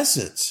 their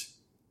essence.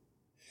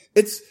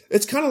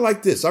 It's kind of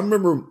like this. I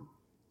remember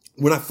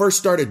when I first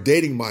started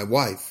dating my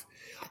wife,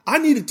 I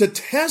needed to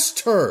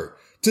test her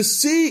to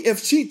see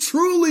if she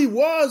truly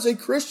was a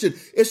Christian,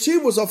 if she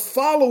was a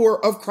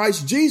follower of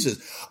Christ Jesus.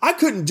 I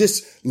couldn't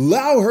just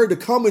allow her to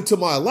come into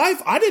my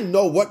life. I didn't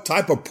know what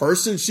type of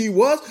person she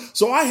was,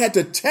 so I had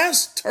to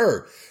test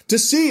her to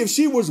see if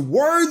she was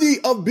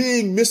worthy of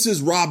being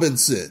Mrs.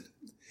 Robinson.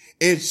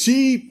 And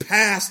she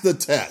passed the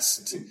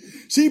test.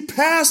 She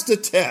passed the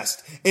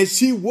test and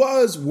she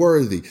was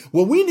worthy.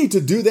 Well, we need to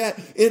do that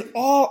in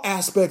all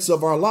aspects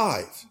of our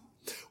lives.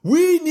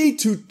 We need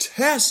to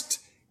test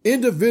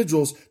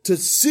individuals to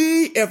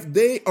see if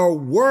they are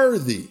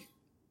worthy.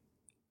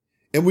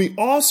 And we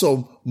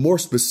also, more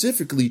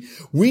specifically,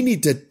 we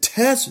need to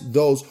test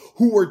those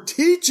who are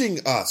teaching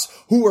us,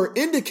 who are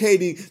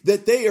indicating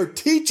that they are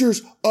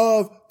teachers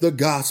of the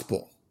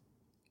gospel.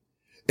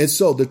 And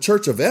so the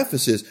church of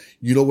Ephesus,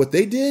 you know what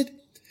they did?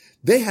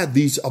 They had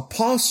these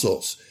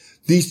apostles,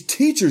 these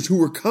teachers who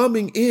were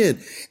coming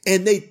in,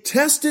 and they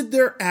tested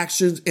their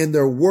actions and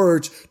their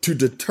words to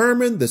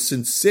determine the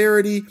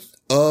sincerity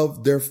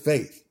of their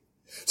faith.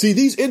 See,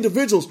 these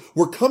individuals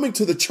were coming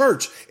to the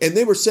church and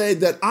they were saying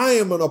that I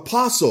am an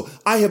apostle.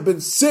 I have been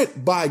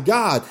sent by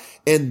God.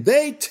 And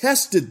they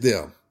tested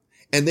them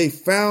and they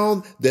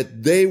found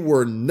that they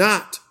were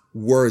not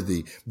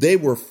worthy. They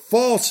were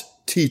false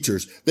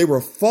teachers. They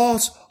were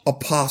false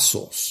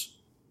apostles.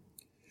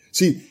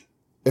 See,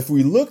 if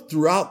we look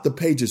throughout the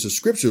pages of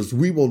scriptures,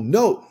 we will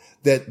note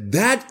that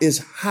that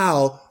is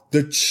how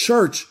the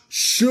church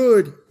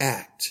should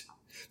act.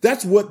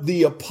 That's what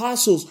the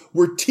apostles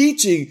were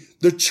teaching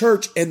the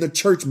church and the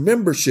church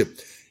membership.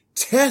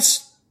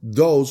 Test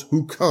those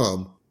who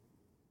come.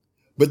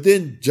 But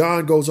then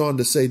John goes on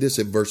to say this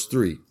in verse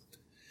 3.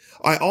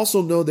 I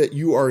also know that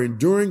you are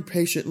enduring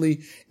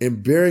patiently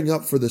and bearing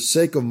up for the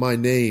sake of my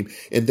name,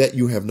 and that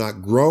you have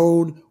not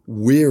grown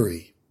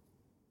weary.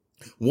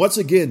 Once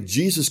again,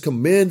 Jesus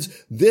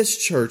commends this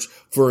church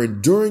for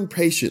enduring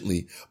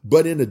patiently,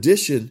 but in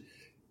addition,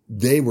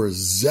 they were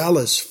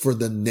zealous for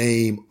the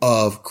name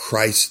of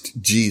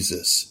Christ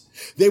Jesus.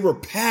 They were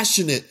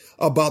passionate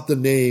about the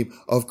name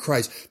of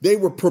Christ. They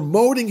were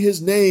promoting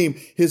his name,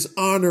 his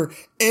honor,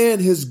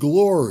 and his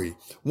glory.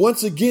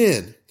 Once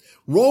again,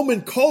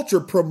 Roman culture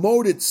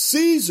promoted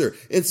Caesar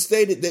and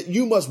stated that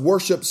you must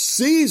worship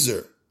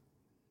Caesar.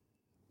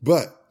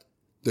 But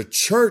the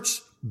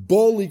church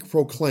boldly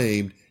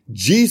proclaimed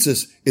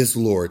Jesus is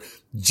Lord.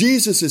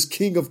 Jesus is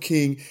King of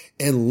Kings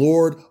and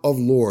Lord of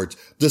Lords.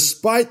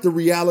 Despite the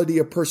reality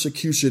of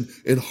persecution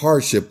and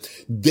hardship,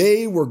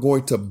 they were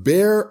going to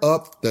bear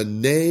up the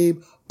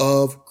name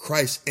of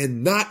Christ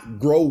and not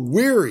grow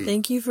weary.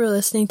 Thank you for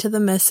listening to the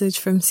message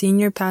from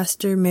Senior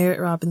Pastor Merritt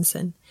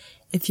Robinson.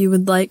 If you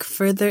would like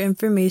further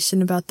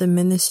information about the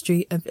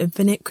ministry of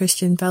Infinite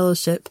Christian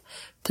Fellowship,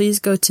 please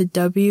go to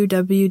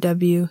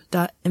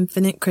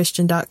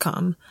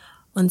www.infinitechristian.com.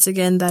 Once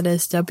again, that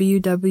is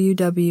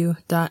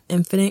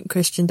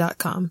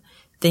www.infinitechristian.com.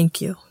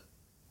 Thank you.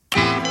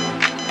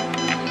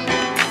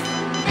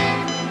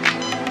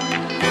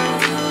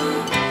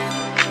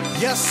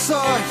 Yes, sir,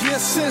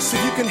 yes, sis.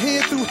 If you can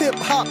hear through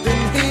hip-hop,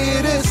 then here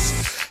it is.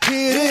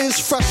 Here it is,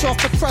 fresh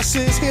off the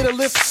presses. Here to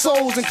lift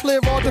souls and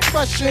clear all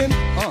depression.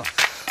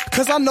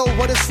 Cause I know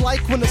what it's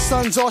like when the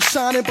sun's all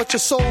shining, but your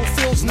soul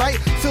feels night.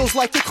 Feels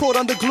like you're caught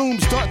under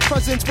gloom's dark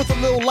presence with a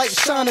little light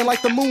shining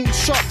like the moon's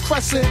sharp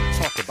crescent.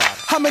 Talk about it.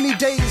 How many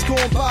days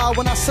going by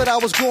when I said I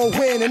was gonna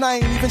win and I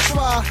ain't even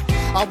try?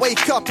 I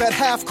wake up at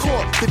half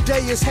court, the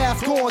day is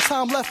half gone,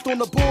 time left on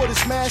the board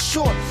is mad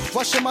short.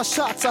 Rushing my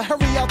shots, I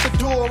hurry out the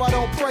door, I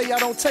don't pray, I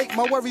don't take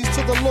my worries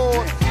to the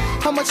Lord.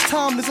 How much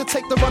time does it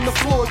take to run the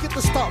floor? Get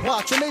the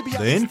stopwatch, or maybe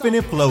The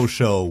Infinite Flow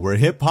Show, where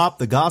hip-hop,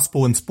 the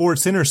gospel, and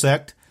sports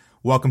intersect.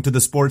 Welcome to the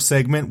sports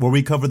segment, where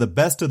we cover the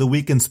best of the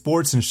week in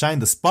sports and shine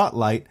the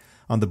spotlight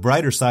on the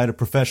brighter side of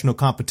professional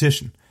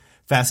competition.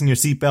 Fasten your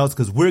seatbelts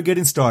because we're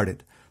getting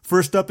started.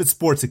 First up is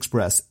Sports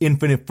Express,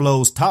 Infinite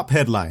Flow's top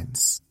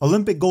headlines.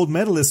 Olympic gold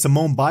medalist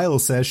Simone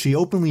Biles says she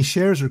openly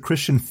shares her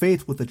Christian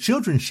faith with the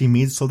children she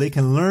meets so they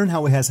can learn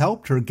how it has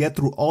helped her get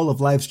through all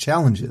of life's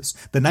challenges.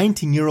 The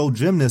 19-year-old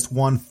gymnast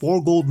won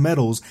 4 gold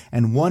medals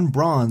and 1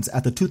 bronze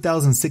at the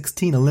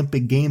 2016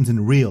 Olympic Games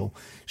in Rio.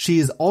 She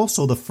is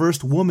also the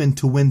first woman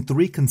to win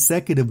 3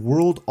 consecutive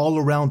world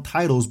all-around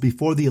titles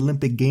before the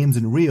Olympic Games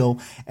in Rio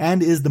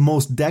and is the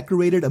most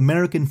decorated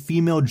American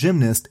female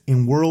gymnast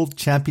in world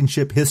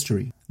championship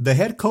history. The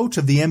head coach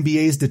of the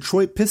NBA's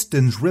Detroit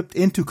Pistons ripped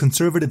into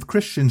conservative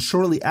Christians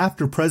shortly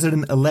after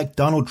President-elect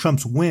Donald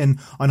Trump's win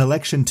on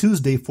Election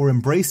Tuesday for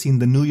embracing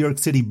the New York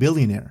City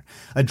billionaire.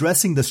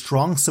 Addressing the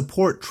strong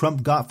support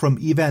Trump got from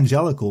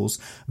evangelicals,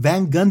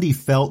 Van Gundy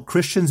felt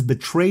Christians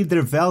betrayed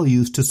their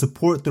values to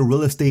support the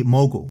real estate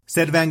mogul.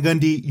 Said Van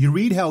Gundy, "You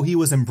read how he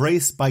was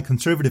embraced by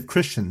conservative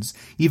Christians,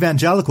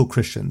 evangelical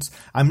Christians.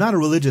 I'm not a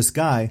religious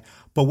guy,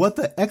 but what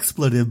the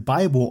expletive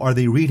Bible are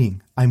they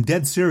reading? I'm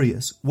dead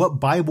serious. What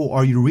Bible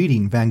are you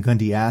reading?" Van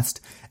Gundy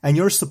asked. "And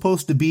you're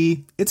supposed to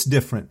be, it's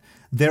different.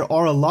 There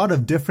are a lot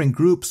of different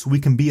groups we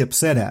can be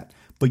upset at.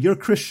 But you're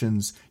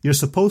Christians. You're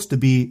supposed to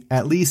be,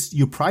 at least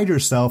you pride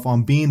yourself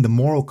on being the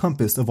moral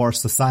compass of our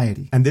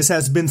society." And this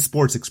has been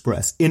Sports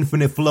Express,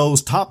 Infinite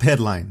Flow's top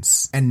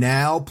headlines. And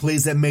now,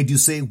 plays that made you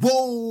say,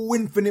 whoa,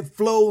 Infinite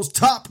Flow's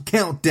top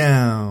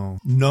countdown.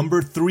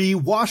 Number 3,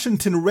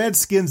 Washington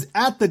Redskins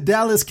at the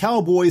Dallas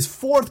Cowboys,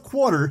 4th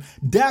quarter.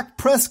 Dak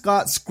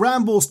Prescott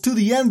scrambles to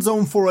the end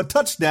zone for a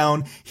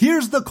touchdown.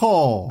 Here's the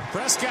call.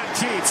 Prescott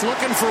keeps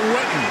looking for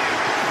Witten.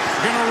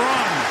 Gonna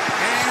run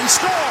and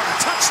score.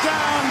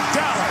 Touchdown,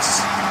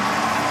 Dallas.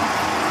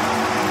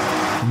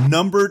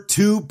 Number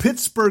 2,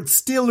 Pittsburgh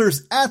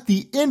Steelers at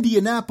the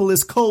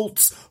Indianapolis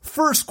Colts.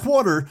 1st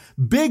quarter,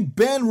 Big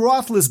Ben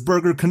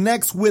Roethlisberger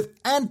connects with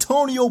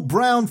Antonio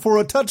Brown for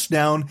a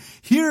touchdown.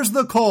 Here's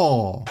the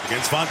call.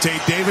 Against Vontae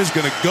Davis,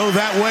 going to go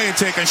that way and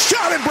take a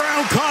shot, and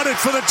Brown caught it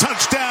for the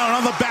touchdown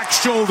on the back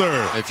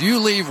shoulder. If you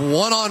leave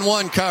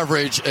one-on-one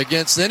coverage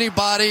against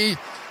anybody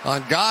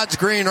on God's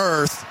green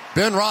earth,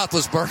 Ben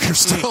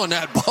Roethlisberger's throwing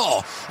that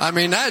ball. I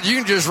mean, that you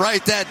can just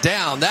write that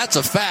down. That's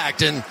a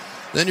fact. And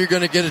then you're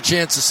going to get a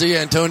chance to see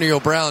Antonio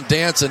Brown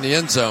dance in the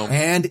end zone.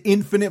 And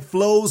Infinite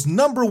Flow's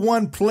number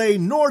 1 play,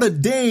 Notre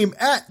Dame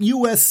at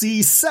USC,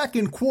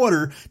 2nd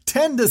quarter,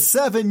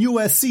 10-7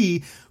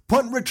 USC.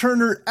 Punt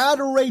returner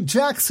Adoree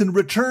Jackson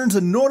returns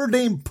a Notre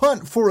Dame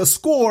punt for a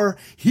score.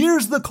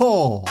 Here's the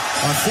call.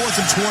 On 4th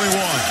and 21,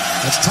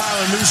 that's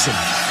Tyler Newsome.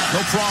 No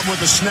problem with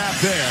the snap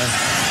there.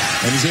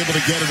 And he's able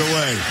to get it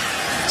away.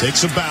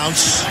 Takes a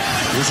bounce.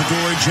 Here's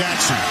Adoree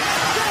Jackson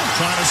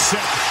trying to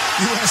set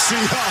USC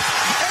up.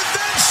 And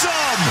then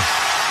some!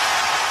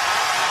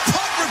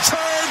 Punt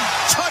return,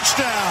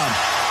 touchdown!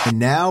 And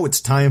now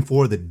it's time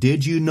for the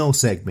Did You Know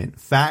segment,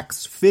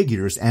 facts,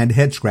 figures, and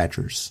head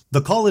scratchers.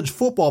 The college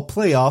football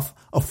playoff,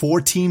 a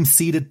 4-team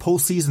seeded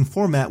postseason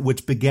format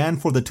which began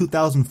for the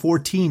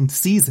 2014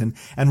 season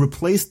and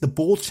replaced the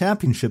Bowl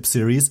Championship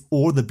Series,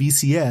 or the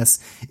BCS,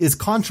 is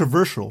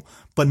controversial,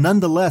 but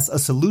nonetheless a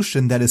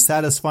solution that is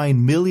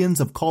satisfying millions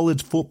of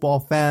college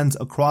football fans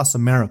across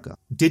America.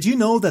 Did you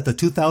know that the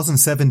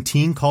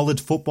 2017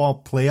 College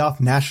Football Playoff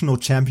National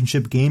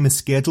Championship game is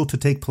scheduled to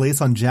take place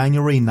on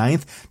January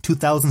 9th,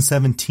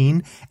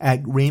 2017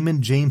 at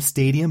Raymond James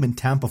Stadium in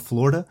Tampa,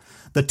 Florida?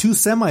 The 2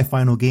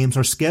 semifinal games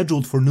are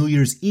scheduled for New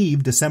Year's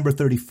Eve, December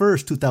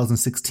 31st,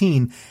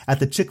 2016 at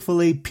the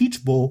Chick-fil-A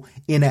Peach Bowl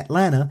in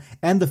Atlanta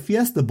and the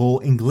Fiesta Bowl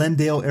in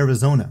Glendale,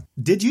 Arizona.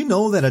 Did you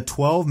know that a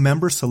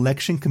 12-member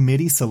selection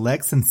committee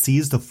selects and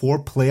seeds the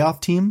 4 playoff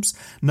teams?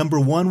 Number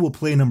 1 will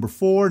play number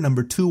 4,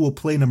 number 2 will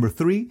play number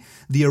 3.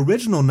 The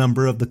original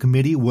number of the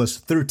committee was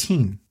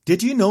 13.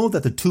 Did you know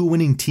that the two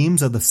winning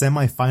teams of the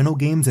semifinal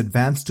games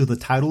advanced to the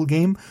title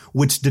game,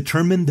 which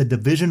determined the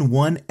Division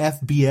I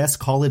FBS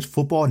College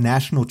Football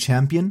National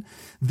Champion?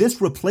 This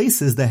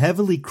replaces the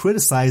heavily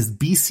criticized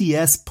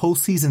BCS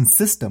postseason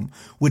system,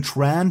 which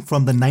ran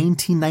from the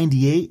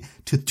 1998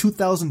 to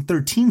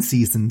 2013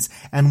 seasons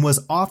and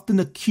was often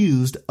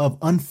accused of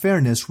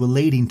unfairness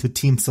relating to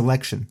team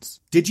selections.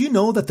 Did you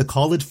know that the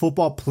college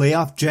football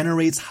playoff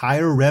generates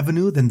higher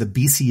revenue than the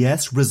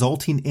BCS,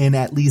 resulting in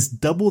at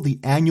least double the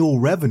annual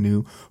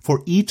revenue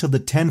for each of the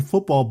 10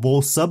 football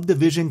bowl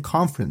subdivision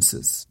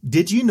conferences?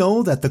 Did you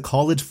know that the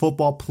college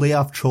football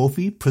playoff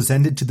trophy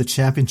presented to the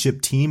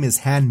championship team is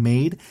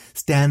handmade,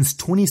 stands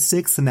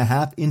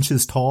 26.5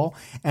 inches tall,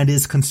 and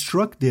is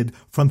constructed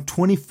from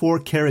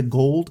 24-karat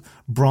gold,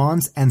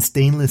 bronze, and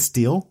stainless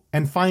steel?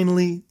 And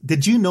finally,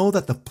 did you know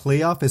that the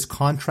playoff is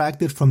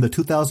contracted from the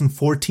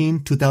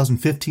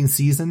 2014-2015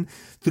 season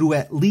through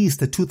at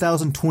least the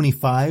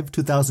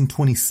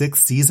 2025-2026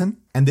 season?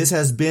 And this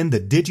has been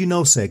the Did You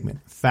Know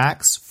segment,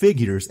 facts,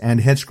 figures,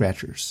 and head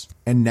scratchers.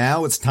 And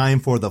now it's time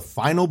for the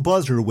final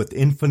buzzer with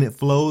Infinite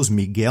Flow's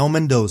Miguel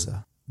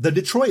Mendoza. The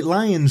Detroit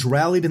Lions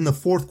rallied in the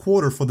fourth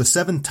quarter for the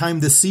 7th time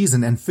this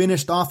season and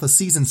finished off a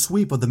season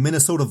sweep of the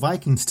Minnesota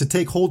Vikings to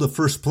take hold of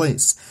first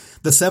place.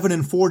 The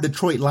 7-4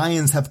 Detroit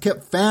Lions have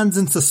kept fans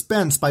in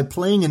suspense by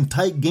playing in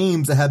tight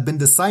games that have been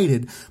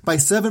decided by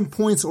 7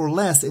 points or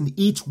less in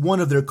each one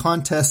of their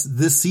contests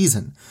this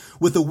season.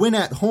 With a win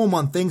at home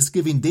on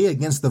Thanksgiving Day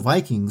against the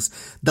Vikings,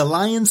 the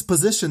Lions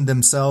positioned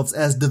themselves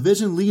as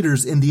division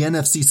leaders in the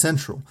NFC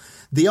Central.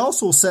 They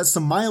also set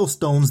some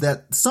milestones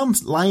that some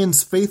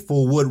Lions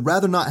faithful would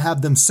rather not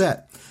have them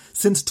set.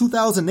 Since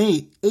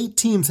 2008, 8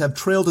 teams have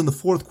trailed in the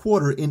fourth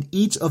quarter in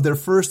each of their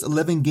first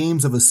 11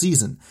 games of a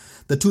season.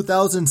 The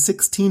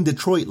 2016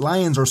 Detroit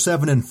Lions are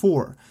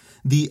 7-4.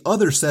 The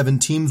other 7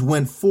 teams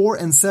went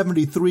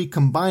 4-73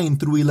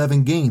 combined through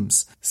 11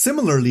 games.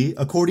 Similarly,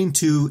 according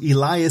to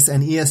Elias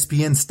and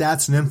ESPN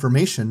Stats and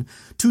Information,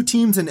 2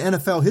 teams in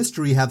NFL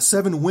history have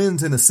 7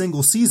 wins in a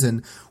single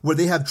season where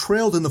they have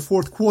trailed in the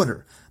fourth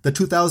quarter. The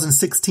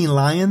 2016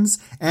 Lions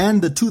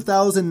and the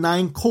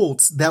 2009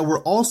 Colts that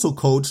were also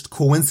coached,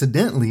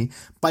 coincidentally,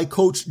 by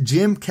Coach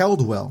Jim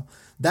Caldwell.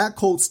 That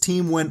Colts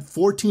team went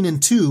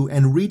 14-2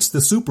 and reached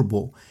the Super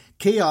Bowl.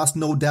 Chaos,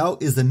 no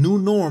doubt, is the new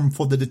norm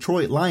for the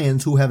Detroit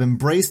Lions, who have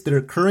embraced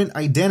their current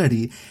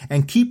identity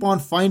and keep on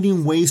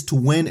finding ways to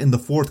win in the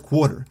fourth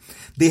quarter.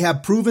 They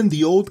have proven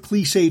the old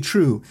cliche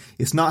true.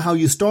 It's not how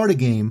you start a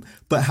game,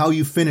 but how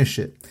you finish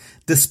it.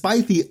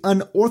 Despite the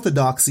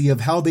unorthodoxy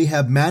of how they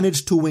have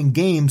managed to win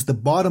games, the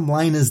bottom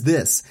line is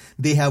this: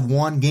 they have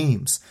won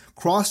games,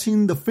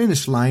 crossing the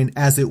finish line,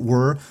 as it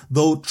were,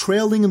 though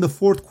trailing in the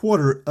fourth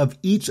quarter of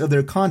each of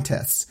their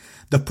contests.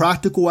 The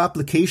practical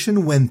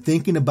application when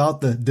thinking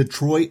about the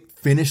Detroit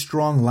Finish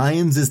Strong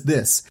Lions is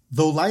this: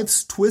 though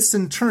life's twists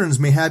and turns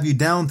may have you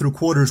down through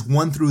quarters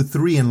 1 through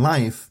 3 in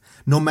life,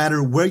 no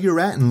matter where you're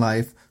at in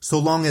life, so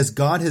long as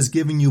God has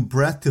given you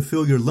breath to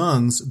fill your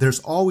lungs, there's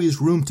always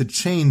room to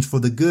change for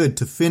the good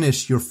to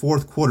finish your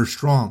fourth quarter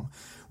strong.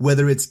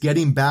 Whether it's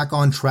getting back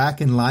on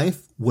track in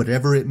life,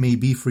 whatever it may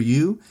be for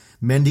you,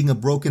 mending a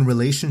broken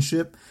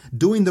relationship,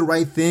 doing the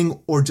right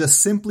thing, or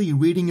just simply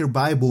reading your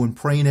Bible and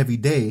praying every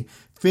day,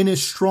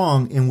 finish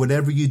strong in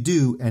whatever you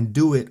do and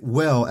do it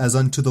well as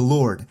unto the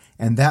Lord.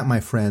 And that,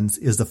 my friends,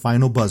 is the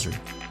final buzzer.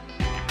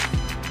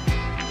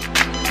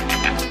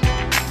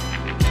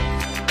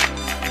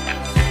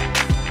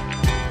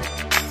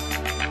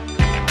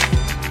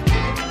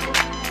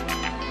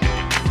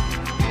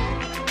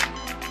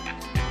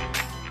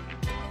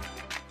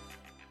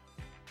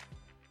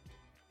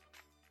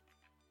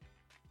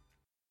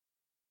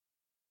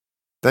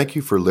 Thank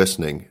you for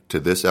listening to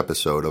this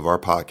episode of our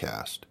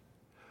podcast.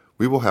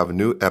 We will have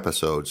new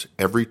episodes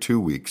every 2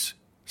 weeks,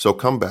 so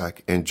come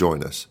back and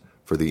join us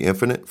for the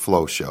Infinite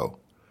Flow Show,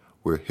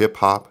 where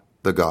hip-hop,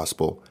 the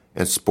gospel,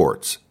 and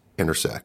sports intersect.